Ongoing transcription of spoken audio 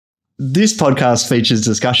This podcast features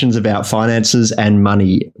discussions about finances and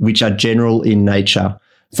money, which are general in nature.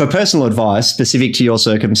 For personal advice specific to your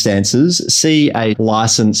circumstances, see a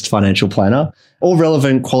licensed financial planner or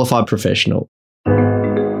relevant qualified professional.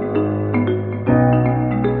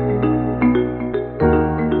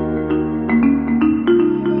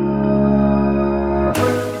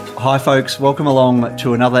 Hi folks, welcome along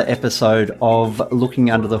to another episode of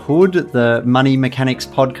Looking Under the Hood, the Money Mechanics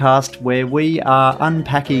podcast, where we are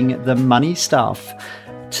unpacking the money stuff.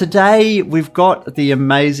 Today we've got the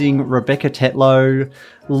amazing Rebecca Tetlow,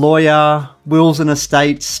 lawyer, wills and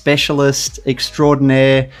estates specialist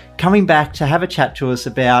extraordinaire, coming back to have a chat to us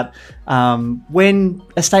about when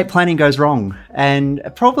estate planning goes wrong, and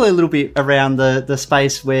probably a little bit around the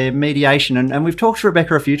space where mediation, and we've talked to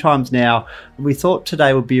Rebecca a few times now. We thought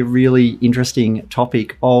today would be a really interesting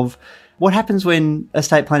topic of what happens when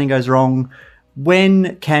estate planning goes wrong.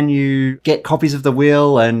 When can you get copies of the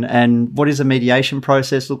will, and what does a mediation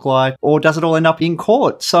process look like? Or does it all end up in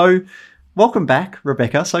court? So welcome back,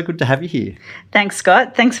 Rebecca. So good to have you here. Thanks,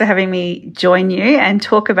 Scott. Thanks for having me join you and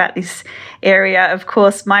talk about this area. Of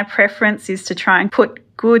course, my preference is to try and put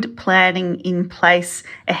good planning in place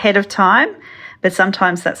ahead of time, but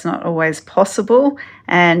sometimes that's not always possible,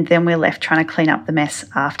 and then we're left trying to clean up the mess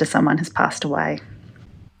after someone has passed away.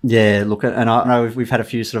 Yeah, look, and I know we've had a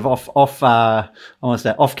few sort of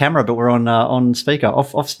off camera, but we're on speaker,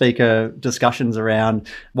 off speaker discussions around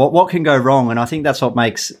what can go wrong, and I think that's what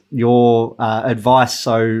makes your advice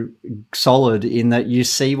so solid, in that you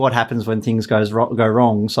see what happens when things go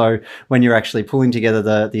wrong. So when you're actually pulling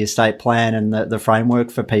together the estate plan and the framework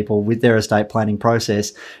for people with their estate planning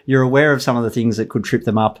process, you're aware of some of the things that could trip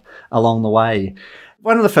them up along the way.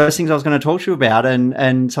 One of the first things I was going to talk to you about,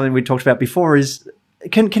 and something we talked about before, is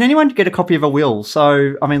Can anyone get a copy of a will?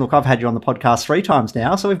 So, I mean, look, I've had you on the podcast 3 times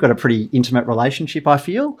now, so we've got a pretty intimate relationship, I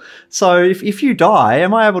feel. So if you die,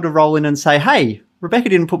 am I able to roll in and say, hey, Rebecca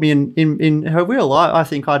didn't put me in her will. I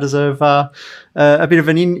think I deserve a bit of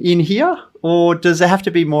an in here? Or does there have to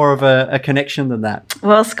be more of a connection than that?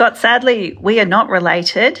 Well, Scott, sadly, we are not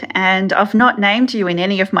related, and I've not named you in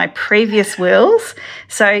any of my previous wills.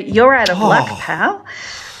 So you're out of luck, pal.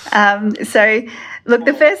 Look,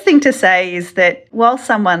 the first thing to say is that while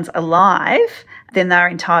someone's alive, then they're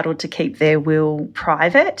entitled to keep their will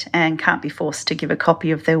private and can't be forced to give a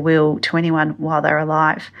copy of their will to anyone while they're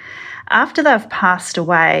alive. After they've passed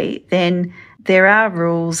away, then there are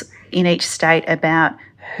rules in each state about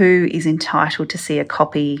who is entitled to see a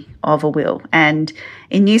copy of a will. And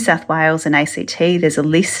in New South Wales and ACT, there's a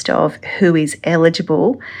list of who is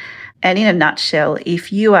eligible. And in a nutshell,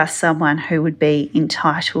 if you are someone who would be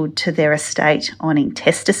entitled to their estate on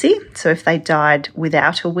intestacy, so if they died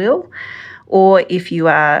without a will, or if you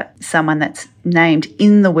are someone that's named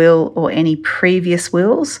in the will or any previous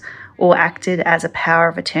wills, or acted as a power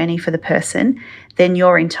of attorney for the person, then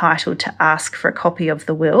you're entitled to ask for a copy of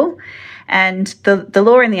the will. And the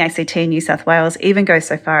law in the ACT in New South Wales even goes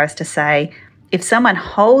so far as to say, if someone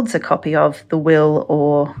holds a copy of the will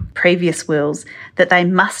or previous wills, that they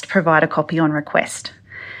must provide a copy on request.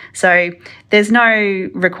 So there's no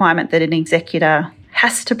requirement that an executor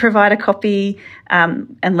has to provide a copy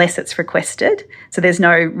unless it's requested. So there's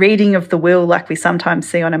no reading of the will like we sometimes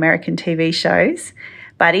see on American TV shows.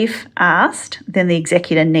 But if asked, then the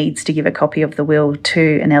executor needs to give a copy of the will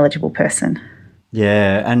to an eligible person.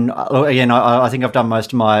 Yeah, and again, I think I've done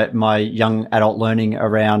most of my young adult learning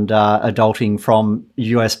around adulting from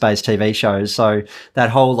US-based TV shows. So that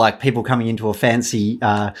whole, like, people coming into a fancy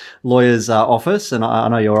lawyer's office, and I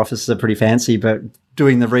know your offices are pretty fancy, but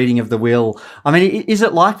doing the reading of the will. I mean, is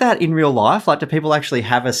it like that in real life? Like, do people actually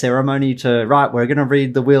have a ceremony to, right, we're going to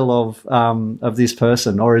read the will of this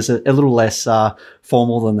person, or is it a little less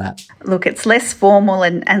formal than that? Look, it's less formal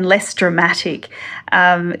and less dramatic.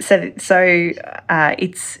 So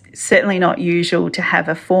it's certainly not usual to have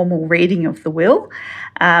a formal reading of the will.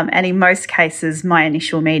 And in most cases, my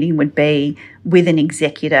initial meeting would be with an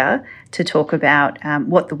executor to talk about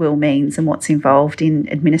what the will means and what's involved in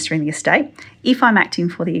administering the estate, if I'm acting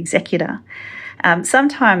for the executor.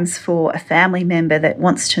 Sometimes for a family member that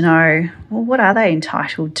wants to know, well, what are they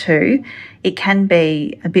entitled to, it can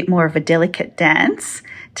be a bit more of a delicate dance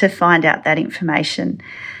to find out that information.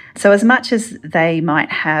 So as much as they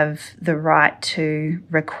might have the right to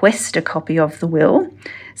request a copy of the will,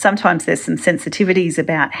 sometimes there's some sensitivities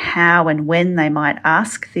about how and when they might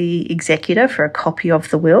ask the executor for a copy of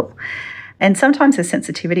the will. And sometimes there's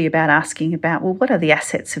sensitivity about asking about, well, what are the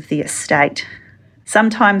assets of the estate?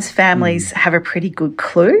 Sometimes families have a pretty good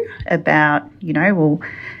clue about, well,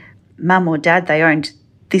 mum or dad, they owned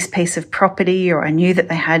this piece of property, or I knew that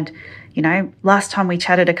they had, last time we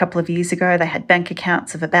chatted a couple of years ago, they had bank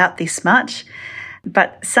accounts of about this much.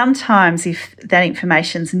 But sometimes if that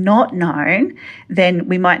information's not known, then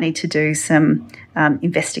we might need to do some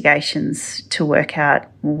investigations to work out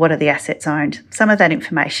what are the assets owned. Some of that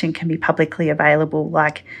information can be publicly available,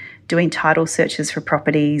 like doing title searches for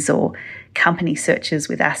properties or company searches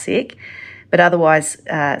with ASIC. But otherwise,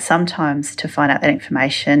 sometimes to find out that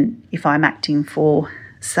information, if I'm acting for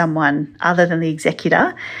someone other than the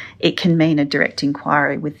executor, it can mean a direct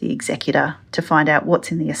inquiry with the executor to find out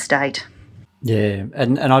what's in the estate. Yeah,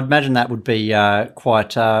 and I'd imagine that would be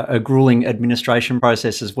quite a grueling administration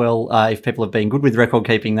process as well. If people have been good with record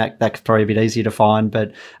keeping, that could probably be a bit easier to find.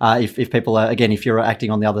 But if people are, again, if you're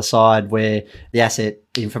acting on the other side where the asset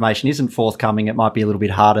information isn't forthcoming, it might be a little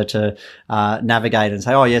bit harder to navigate and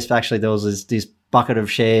say, oh, yes, actually there was this bucket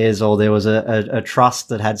of shares, or there was a trust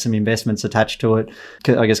that had some investments attached to it.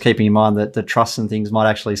 I guess keeping in mind that the trusts and things might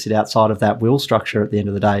actually sit outside of that will structure at the end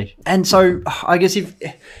of the day. And so I guess if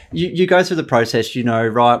you go through the process,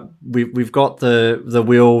 right, we've got the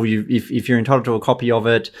will, if you're entitled to a copy of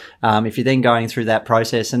it, if you're then going through that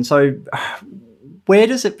process. And so where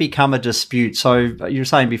does it become a dispute? So you were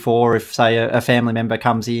saying before, if, say, a family member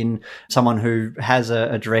comes in, someone who has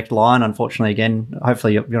a direct line, unfortunately, again,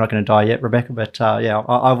 hopefully you're not going to die yet, Rebecca, but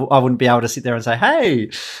I wouldn't be able to sit there and say,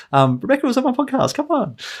 hey, Rebecca was on my podcast, come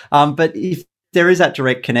on. But if there is that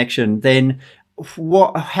direct connection, then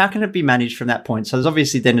how can it be managed from that point? So there's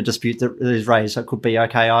obviously then a dispute that is raised. So it could be,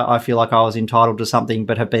 okay, I feel like I was entitled to something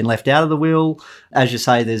but have been left out of the will. As you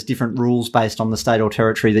say, there's different rules based on the state or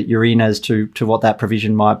territory that you're in as to what that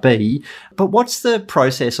provision might be. But what's the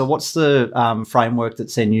process, or what's the framework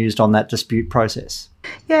that's then used on that dispute process?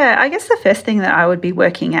 Yeah, I guess the first thing that I would be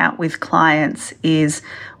working out with clients is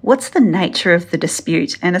what's the nature of the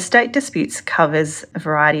dispute? And estate disputes covers a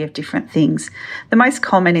variety of different things. The most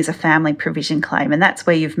common is a family provision claim, and that's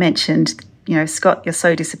where you've mentioned, Scott, you're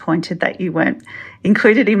so disappointed that you weren't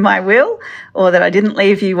included in my will, or that I didn't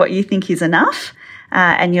leave you what you think is enough,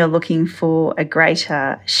 and you're looking for a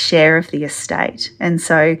greater share of the estate. And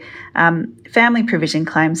so family provision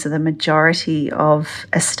claims are the majority of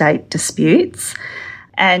estate disputes.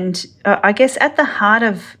 And I guess at the heart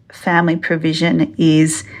of family provision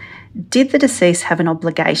is, did the deceased have an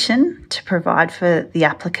obligation to provide for the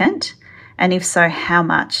applicant? And if so, how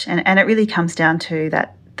much? And it really comes down to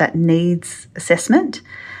that needs assessment,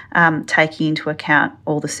 taking into account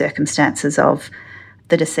all the circumstances of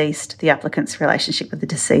the deceased, the applicant's relationship with the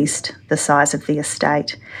deceased, the size of the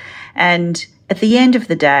estate. And at the end of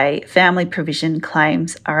the day, family provision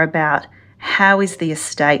claims are about how is the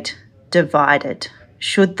estate divided?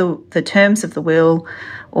 Should the terms of the will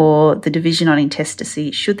or the division on intestacy,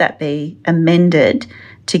 should that be amended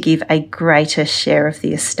to give a greater share of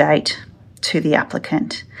the estate to the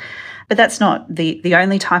applicant? But that's not the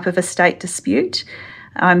only type of estate dispute.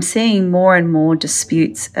 I'm seeing more and more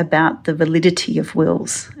disputes about the validity of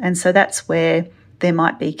wills. And so that's where there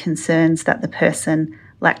might be concerns that the person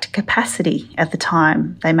lacked capacity at the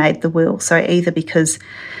time they made the will. So either because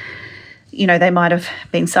they might have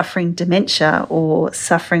been suffering dementia or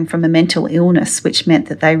suffering from a mental illness, which meant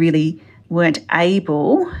that they really weren't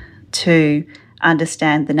able to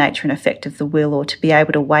understand the nature and effect of the will, or to be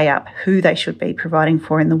able to weigh up who they should be providing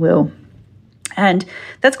for in the will. And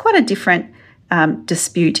that's quite a different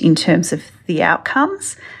dispute in terms of the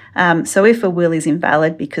outcomes. So if a will is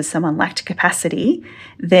invalid because someone lacked capacity,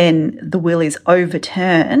 then the will is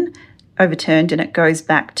overturned and it goes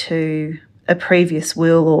back to a previous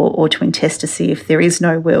will or to intestacy if there is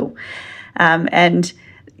no will. And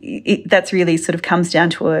that's really sort of comes down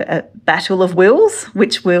to a battle of wills,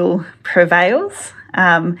 which will prevails.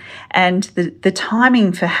 And the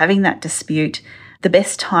timing for having that dispute, the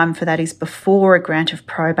best time for that is before a grant of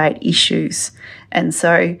probate issues. And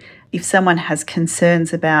so if someone has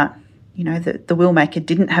concerns about, that the will maker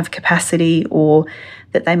didn't have capacity, or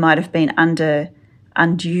that they might have been under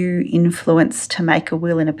undue influence to make a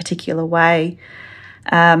will in a particular way,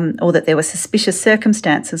 or that there were suspicious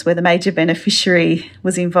circumstances where the major beneficiary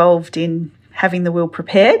was involved in having the will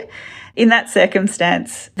prepared, in that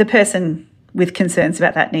circumstance, the person with concerns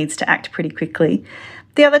about that needs to act pretty quickly.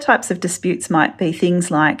 The other types of disputes might be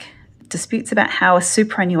things like disputes about how a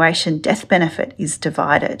superannuation death benefit is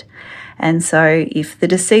divided. And so if the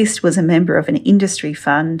deceased was a member of an industry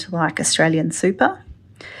fund like Australian Super,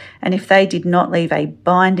 and if they did not leave a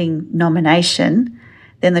binding nomination,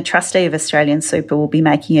 then the trustee of Australian Super will be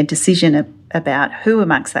making a decision about who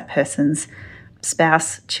amongst that person's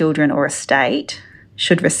spouse, children or estate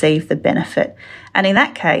should receive the benefit. And in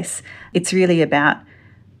that case, it's really about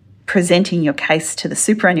presenting your case to the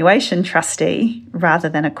superannuation trustee rather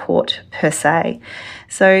than a court per se.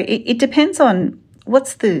 So it depends on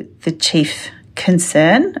what's the chief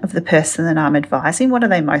concern of the person that I'm advising. What are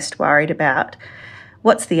they most worried about?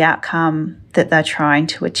 What's the outcome that they're trying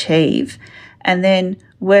to achieve? And then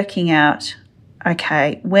working out,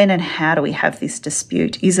 okay, when and how do we have this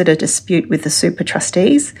dispute? Is it a dispute with the super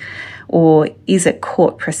trustees, or is it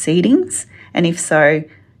court proceedings? And if so,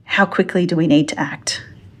 how quickly do we need to act?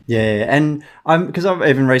 Yeah, and because I've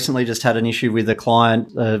even recently just had an issue with a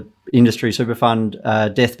client, industry super fund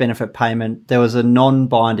death benefit payment. There was a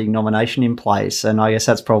non-binding nomination in place, and I guess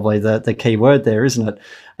that's probably the key word there, isn't it?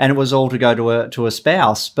 And it was all to go to a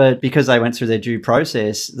spouse, but because they went through their due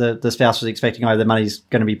process, the spouse was expecting, the money's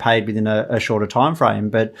going to be paid within a shorter time frame.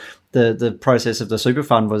 But the process of the super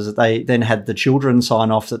fund was that they then had the children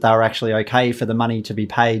sign off that they were actually okay for the money to be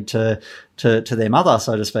paid to their mother,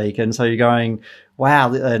 so to speak. And so you're going,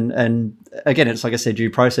 wow, and again, it's like I said, due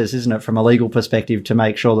process, isn't it, from a legal perspective, to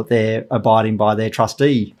make sure that they're abiding by their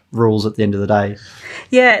trustee rules at the end of the day.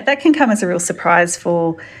 Yeah, that can come as a real surprise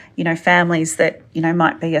for, families that,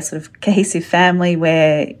 might be a sort of cohesive family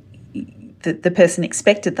where the person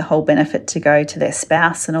expected the whole benefit to go to their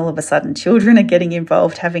spouse, and all of a sudden children are getting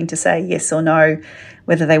involved, having to say yes or no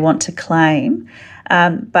whether they want to claim.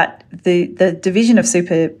 But the division of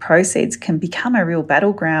super proceeds can become a real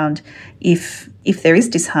battleground if there is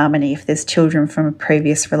disharmony, if there's children from a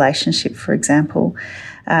previous relationship, for example.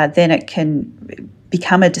 Then it can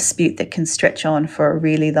become a dispute that can stretch on for a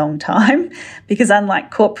really long time, because unlike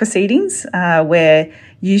court proceedings, where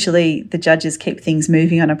usually the judges keep things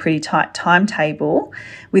moving on a pretty tight timetable,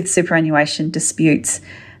 with superannuation disputes,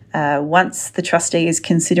 once the trustee is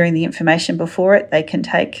considering the information before it, they can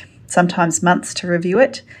take sometimes months to review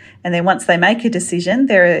it. And then once they make a decision,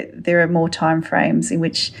 there are more time frames in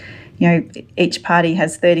which, each party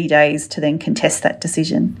has 30 days to then contest that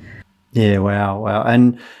decision. Yeah, wow.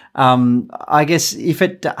 And I guess if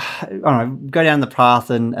it, go down the path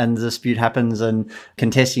and the dispute happens and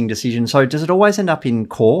contesting decisions, so does it always end up in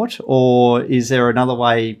court, or is there another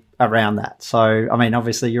way around that? So,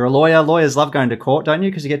 obviously you're a lawyer. Lawyers love going to court, don't you?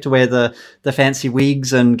 Because you get to wear the fancy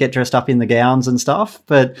wigs and get dressed up in the gowns and stuff.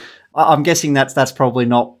 But I'm guessing that's probably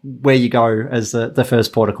not where you go as the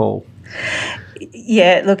first port of call.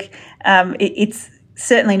 Yeah, look, it's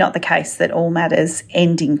certainly not the case that all matters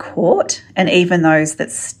end in court, and even those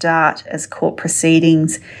that start as court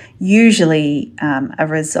proceedings usually are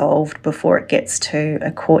resolved before it gets to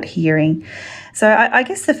a court hearing. So I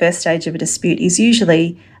guess the first stage of a dispute is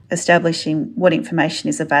usually establishing what information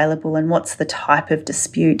is available and what's the type of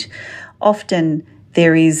dispute. Often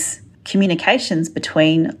there is communications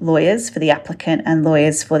between lawyers for the applicant and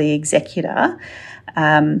lawyers for the executor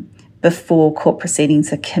before court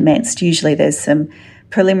proceedings are commenced. Usually there's some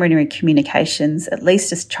preliminary communications, at least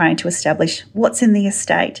just trying to establish what's in the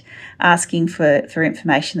estate, asking for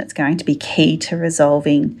information that's going to be key to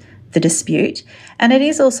resolving the dispute. And it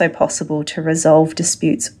is also possible to resolve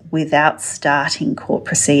disputes without starting court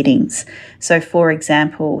proceedings. So, for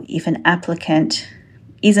example, if an applicant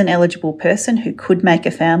is an eligible person who could make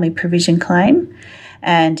a family provision claim,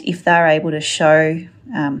 and if they're able to show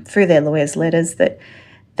through their lawyer's letters that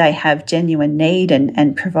they have genuine need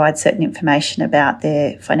and provide certain information about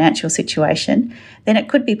their financial situation, then it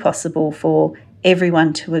could be possible for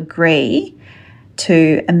everyone to agree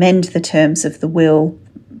to amend the terms of the will,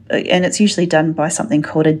 and it's usually done by something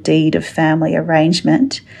called a deed of family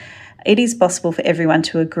arrangement. It is possible for everyone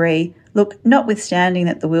to agree, look, notwithstanding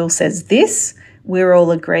that the will says this, we're all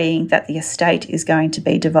agreeing that the estate is going to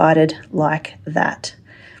be divided like that.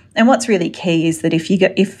 And what's really key is that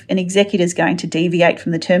if an executor is going to deviate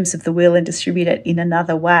from the terms of the will and distribute it in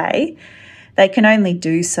another way, they can only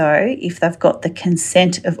do so if they've got the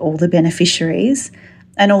consent of all the beneficiaries,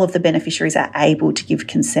 and all of the beneficiaries are able to give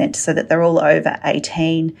consent, so that they're all over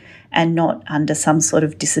 18 and not under some sort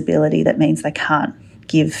of disability that means they can't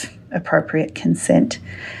give appropriate consent.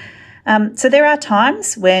 So there are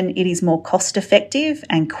times when it is more cost effective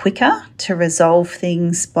and quicker to resolve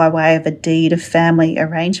things by way of a deed of family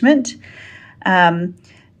arrangement.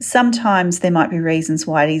 Sometimes there might be reasons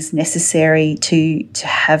why it is necessary to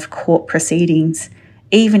have court proceedings,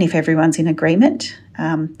 even if everyone's in agreement.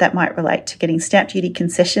 That might relate to getting stamp duty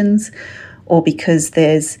concessions, or because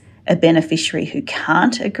there's a beneficiary who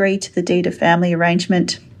can't agree to the deed of family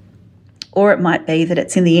arrangement, or it might be that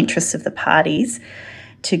it's in the interests of the parties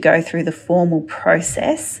to go through the formal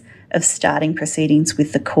process of starting proceedings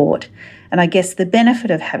with the court. And I guess the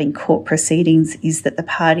benefit of having court proceedings is that the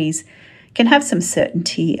parties can have some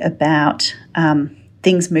certainty about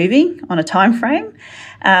things moving on a time frame,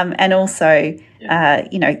 and also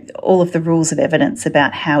all of the rules of evidence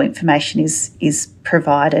about how information is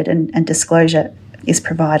provided and disclosure is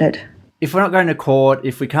provided. If we're not going to court,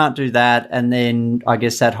 if we can't do that, and then I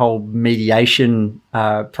guess that whole mediation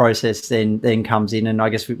process then comes in, and I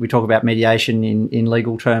guess we talk about mediation in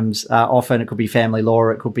legal terms often. It could be family law,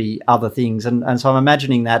 it could be other things, and so I'm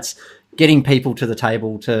imagining that's getting people to the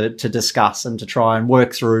table to discuss and to try and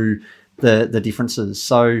work through the differences.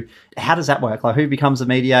 So how does that work? Like, who becomes a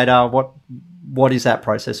mediator? What is that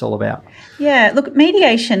process all about? Yeah, look,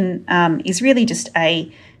 mediation is really just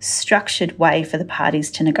a structured way for the parties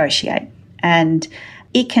to negotiate, and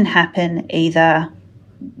it can happen either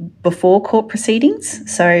before court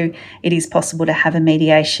proceedings. So it is possible to have a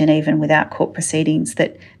mediation even without court proceedings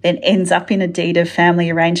that then ends up in a deed of family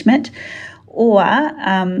arrangement. Or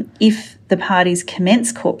if the parties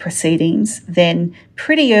commence court proceedings, then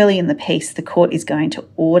pretty early in the piece, the court is going to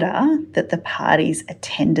order that the parties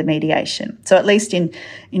attend a mediation. So at least in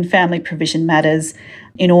family provision matters,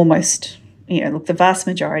 in almost, the vast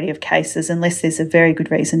majority of cases, unless there's a very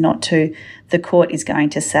good reason not to, the court is going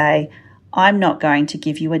to say, I'm not going to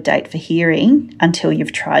give you a date for hearing until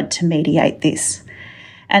you've tried to mediate this.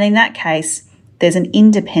 And in that case, there's an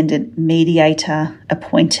independent mediator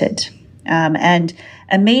appointed. And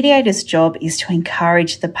a mediator's job is to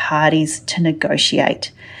encourage the parties to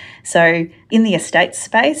negotiate. So in the estate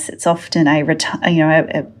space, it's often a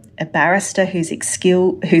barrister who's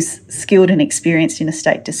skilled and experienced in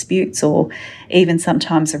estate disputes, or even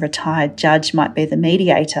sometimes a retired judge might be the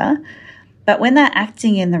mediator. But when they're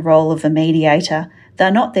acting in the role of a mediator,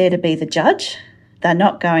 they're not there to be the judge. They're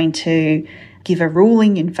not going to give a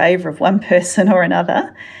ruling in favour of one person or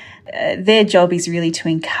another. Their job is really to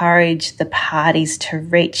encourage the parties to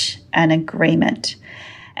reach an agreement.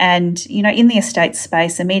 And, in the estate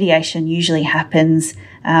space, a mediation usually happens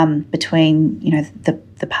between,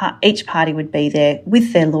 each party would be there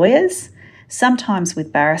with their lawyers, sometimes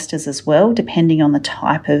with barristers as well, depending on the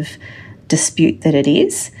type of dispute that it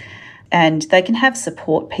is. And they can have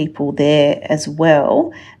support people there as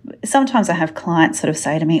well. Sometimes I have clients sort of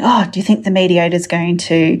say to me, do you think the mediator's going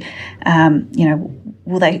to,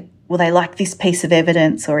 will they like this piece of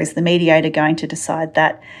evidence, or is the mediator going to decide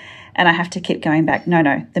that? And I have to keep going back,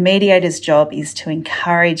 no. The mediator's job is to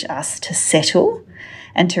encourage us to settle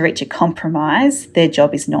and to reach a compromise. Their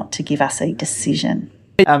job is not to give us a decision.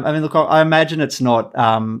 Look, I imagine it's not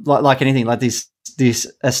like anything like this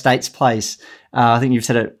estates place. I think you've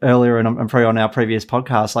said it earlier, and I'm probably on our previous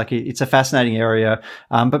podcast. Like, it's a fascinating area,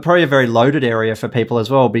 but probably a very loaded area for people as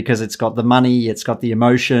well, because it's got the money, it's got the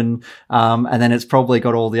emotion, and then it's probably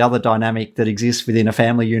got all the other dynamic that exists within a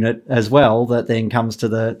family unit as well that then comes to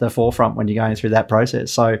the forefront when you're going through that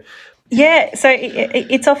process. So. Yeah, so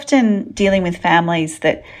it's often dealing with families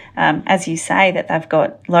that, as you say, that they've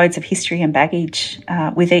got loads of history and baggage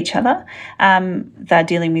with each other. They're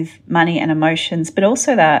dealing with money and emotions, but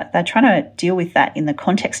also they're trying to deal with that in the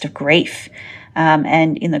context of grief,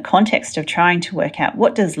 and in the context of trying to work out,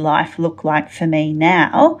 what does life look like for me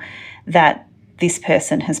now that this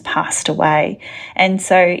person has passed away. And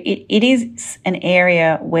so it is an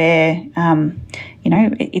area where,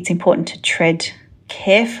 it's important to tread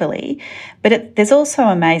carefully, but there's also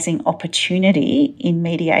amazing opportunity in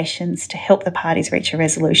mediations to help the parties reach a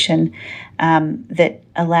resolution that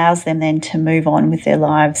allows them then to move on with their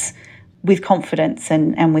lives with confidence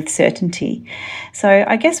and with certainty. So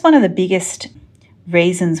I guess one of the biggest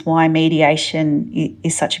reasons why mediation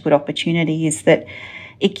is such a good opportunity is that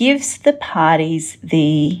it gives the parties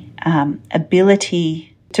the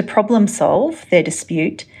ability to problem solve their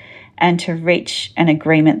dispute and to reach an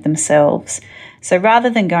agreement themselves. So rather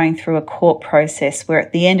than going through a court process where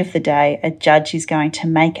at the end of the day a judge is going to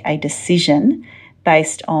make a decision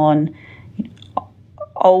based on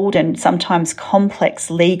old and sometimes complex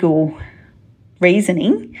legal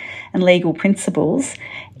reasoning and legal principles,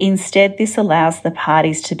 instead this allows the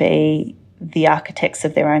parties to be the architects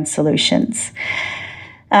of their own solutions.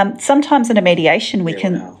 Sometimes in a mediation we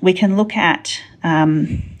can look at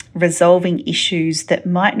resolving issues that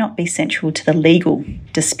might not be central to the legal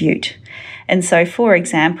dispute. And so, for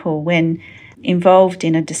example, when involved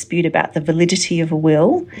in a dispute about the validity of a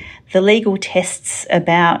will, the legal tests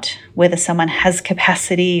about whether someone has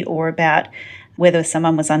capacity or about whether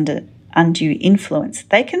someone was under undue influence,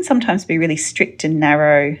 they can sometimes be really strict and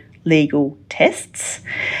narrow legal tests.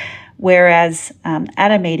 Whereas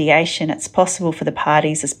at a mediation, it's possible for the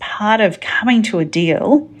parties, as part of coming to a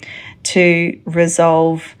deal, to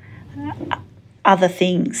resolve other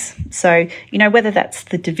things. So, whether that's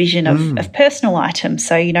the division of personal items.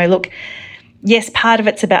 So, look, yes, part of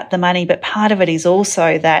it's about the money, but part of it is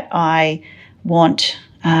also that I want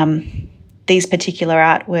these particular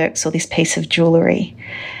artworks or this piece of jewellery.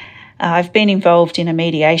 I've been involved in a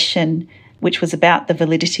mediation which was about the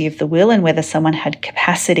validity of the will and whether someone had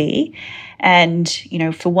capacity. And,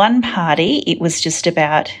 for one party, it was just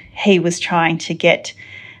about he was trying to get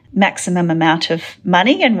maximum amount of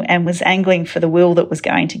money and was angling for the will that was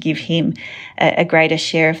going to give him a greater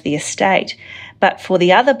share of the estate. But for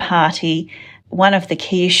the other party, one of the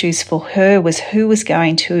key issues for her was who was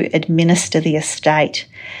going to administer the estate.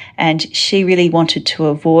 And she really wanted to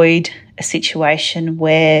avoid a situation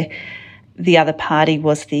where the other party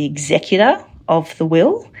was the executor of the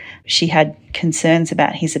will. She had concerns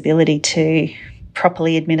about his ability to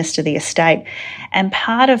properly administer the estate. And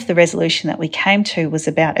part of the resolution that we came to was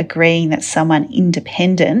about agreeing that someone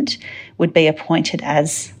independent would be appointed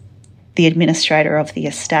as the administrator of the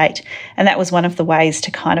estate. And that was one of the ways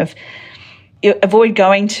to kind of avoid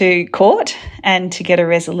going to court and to get a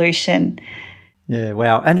resolution. Yeah,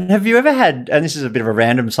 wow. And have you ever had, and this is a bit of a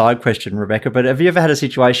random side question, Rebecca, but have you ever had a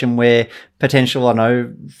situation where potential,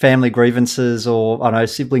 family grievances or,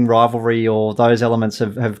 sibling rivalry or those elements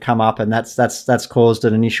have come up and that's caused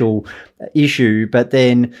an initial issue, but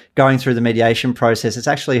then going through the mediation process, it's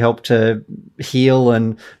actually helped to heal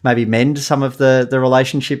and maybe mend some of the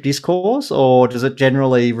relationship discourse? Or does it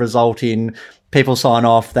generally result in people sign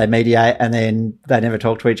off, they mediate, and then they never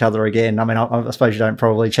talk to each other again? I mean, I suppose you don't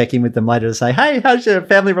probably check in with them later to say, hey, how's your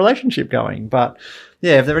family relationship going? But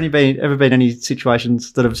yeah, have there ever been any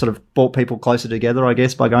situations that have sort of brought people closer together, I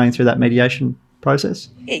guess, by going through that mediation process?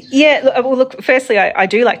 Yeah, well, look, firstly, I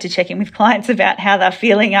do like to check in with clients about how they're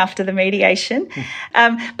feeling after the mediation,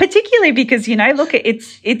 particularly because, look,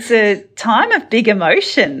 it's a time of big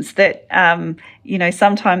emotions that,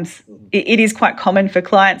 sometimes it is quite common for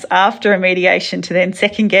clients after a mediation to then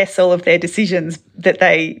second guess all of their decisions that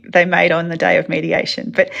they made on the day of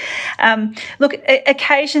mediation. But look,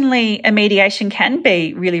 occasionally a mediation can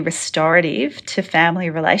be really restorative to family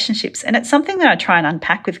relationships. And it's something that I try and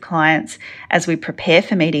unpack with clients as we prepare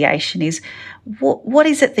for mediation is what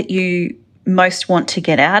is it that you most want to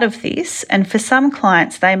get out of this? And for some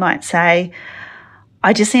clients, they might say,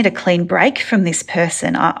 I just need a clean break from this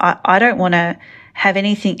person. I don't want to have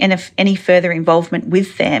any further involvement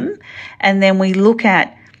with them. And then we look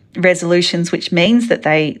at resolutions, which means that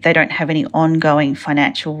they don't have any ongoing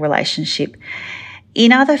financial relationship.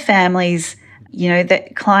 In other families,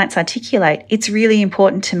 that clients articulate, it's really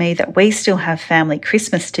important to me that we still have family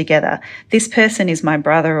Christmas together. This person is my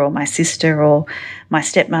brother or my sister or my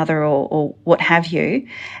stepmother or what have you.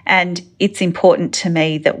 And it's important to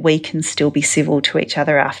me that we can still be civil to each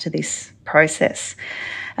other after this process.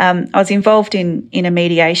 I was involved in a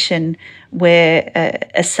mediation where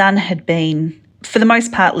a son had been, for the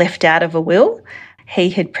most part, left out of a will. He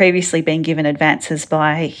had previously been given advances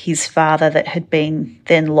by his father that had been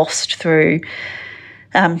then lost through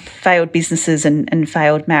failed businesses and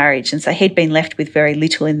failed marriage. And so he'd been left with very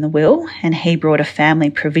little in the will, and he brought a family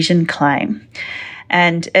provision claim.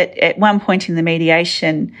 And at one point in the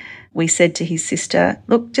mediation, we said to his sister,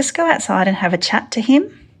 look, just go outside and have a chat to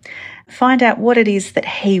him, find out what it is that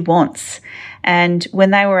he wants. And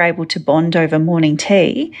when they were able to bond over morning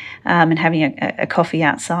tea and having a coffee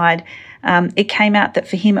outside, it came out that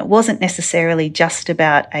for him it wasn't necessarily just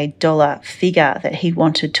about a dollar figure that he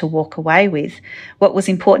wanted to walk away with. What was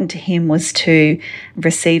important to him was to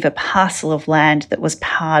receive a parcel of land that was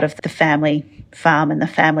part of the family farm and the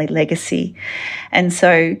family legacy. And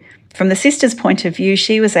so from the sister's point of view,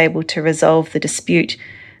 she was able to resolve the dispute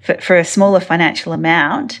for a smaller financial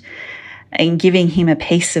amount in giving him a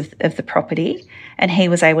piece of the property, and he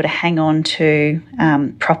was able to hang on to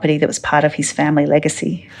property that was part of his family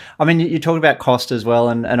legacy. I mean, you talk about cost as well,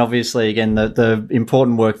 and obviously, again, the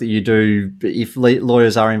important work that you do, if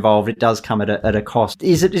lawyers are involved, it does come at a cost.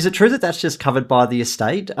 Is it true that that's just covered by the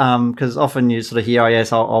estate? Because often you sort of hear, oh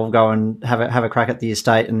yes, I'll go and have a crack at the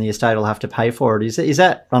estate, and the estate will have to pay for it. Is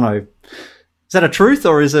that, I don't know, is that a truth,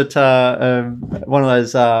 or is it one of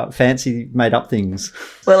those fancy made-up things?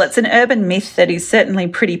 Well, it's an urban myth that is certainly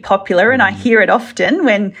pretty popular, and I hear it often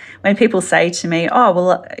when people say to me, oh,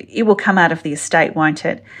 well, it will come out of the estate, won't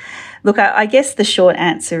it? Look, I guess the short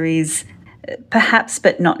answer is perhaps,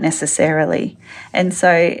 but not necessarily. And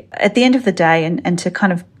so at the end of the day, and to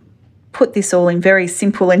kind of put this all in very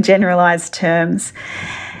simple and generalised terms,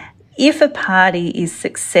 if a party is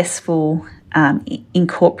successful in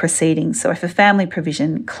court proceedings, so if a family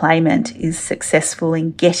provision claimant is successful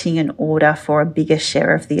in getting an order for a bigger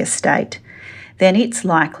share of the estate, then it's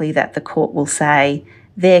likely that the court will say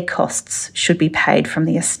their costs should be paid from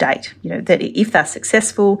the estate. You know, that if they're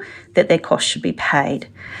successful, that their costs should be paid.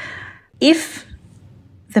 If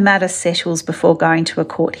the matter settles before going to a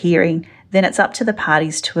court hearing, then it's up to the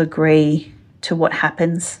parties to agree to what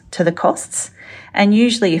happens to the costs. And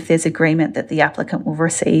usually if there's agreement that the applicant will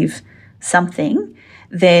receive something,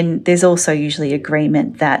 then there's also usually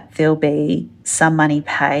agreement that there'll be some money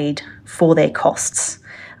paid for their costs.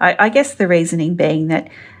 I guess the reasoning being that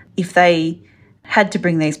if they had to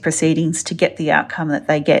bring these proceedings to get the outcome that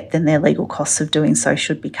they get, then their legal costs of doing so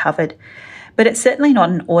should be covered. But it's certainly not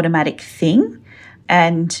an automatic thing.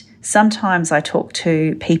 And sometimes I talk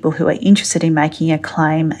to people who are interested in making a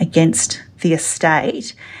claim against the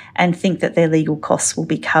estate and think that their legal costs will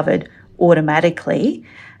be covered automatically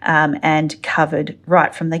and covered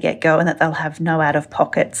right from the get-go, and that they'll have no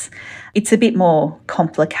out-of-pockets. It's a bit more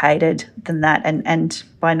complicated than that, and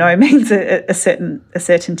by no means a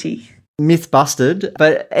certainty. Myth busted.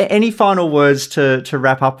 But any final words to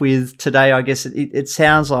wrap up with today? I guess it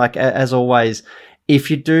sounds like, as always, if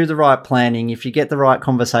you do the right planning, if you get the right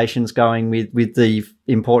conversations going with the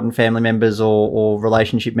important family members or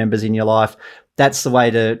relationship members in your life, that's the way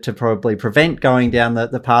to probably prevent going down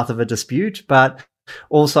the path of a dispute. But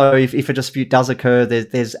also, if a dispute does occur,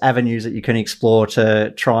 there's avenues that you can explore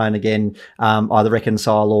to try and, again, either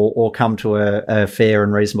reconcile or come to a fair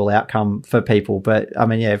and reasonable outcome for people. But, I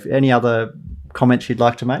mean, yeah, any other comments you'd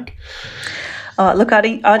like to make? Look,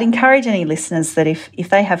 I'd encourage any listeners that if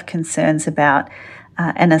they have concerns about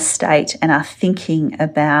an estate and are thinking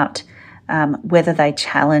about whether they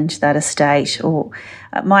challenge that estate, or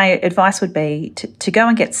my advice would be to go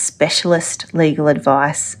and get specialist legal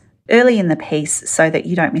advice early in the piece so that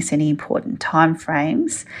you don't miss any important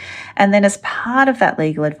timeframes. And then as part of that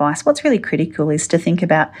legal advice, what's really critical is to think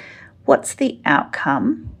about what's the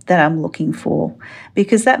outcome that I'm looking for,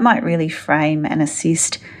 because that might really frame and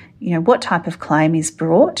assist, you know, what type of claim is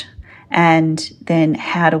brought and then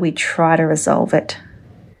how do we try to resolve it.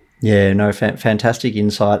 Yeah, no, fantastic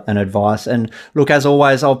insight and advice. And look, as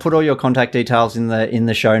always, I'll put all your contact details in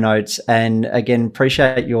the show notes. And again,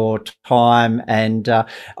 appreciate your time. And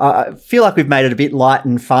I feel like we've made it a bit light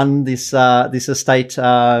and fun, this estate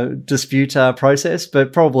dispute process,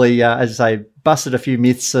 but probably, as I say, busted a few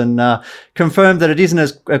myths and confirmed that it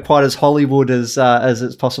isn't quite as Hollywood as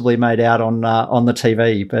it's possibly made out on the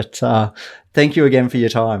TV. But thank you again for your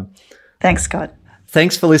time. Thanks, Scott.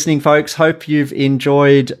 Thanks for listening, folks. Hope you've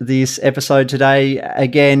enjoyed this episode today.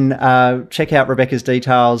 Again, check out Rebecca's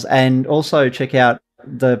details and also check out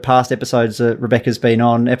the past episodes that Rebecca's been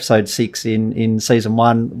on, episode 6 in season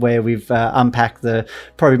 1, where we've unpacked the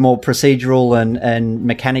probably more procedural and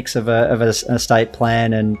mechanics of an estate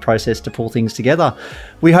plan and process to pull things together.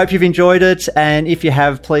 We hope you've enjoyed it. And if you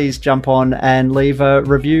have, please jump on and leave a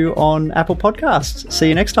review on Apple Podcasts. See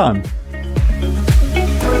you next time.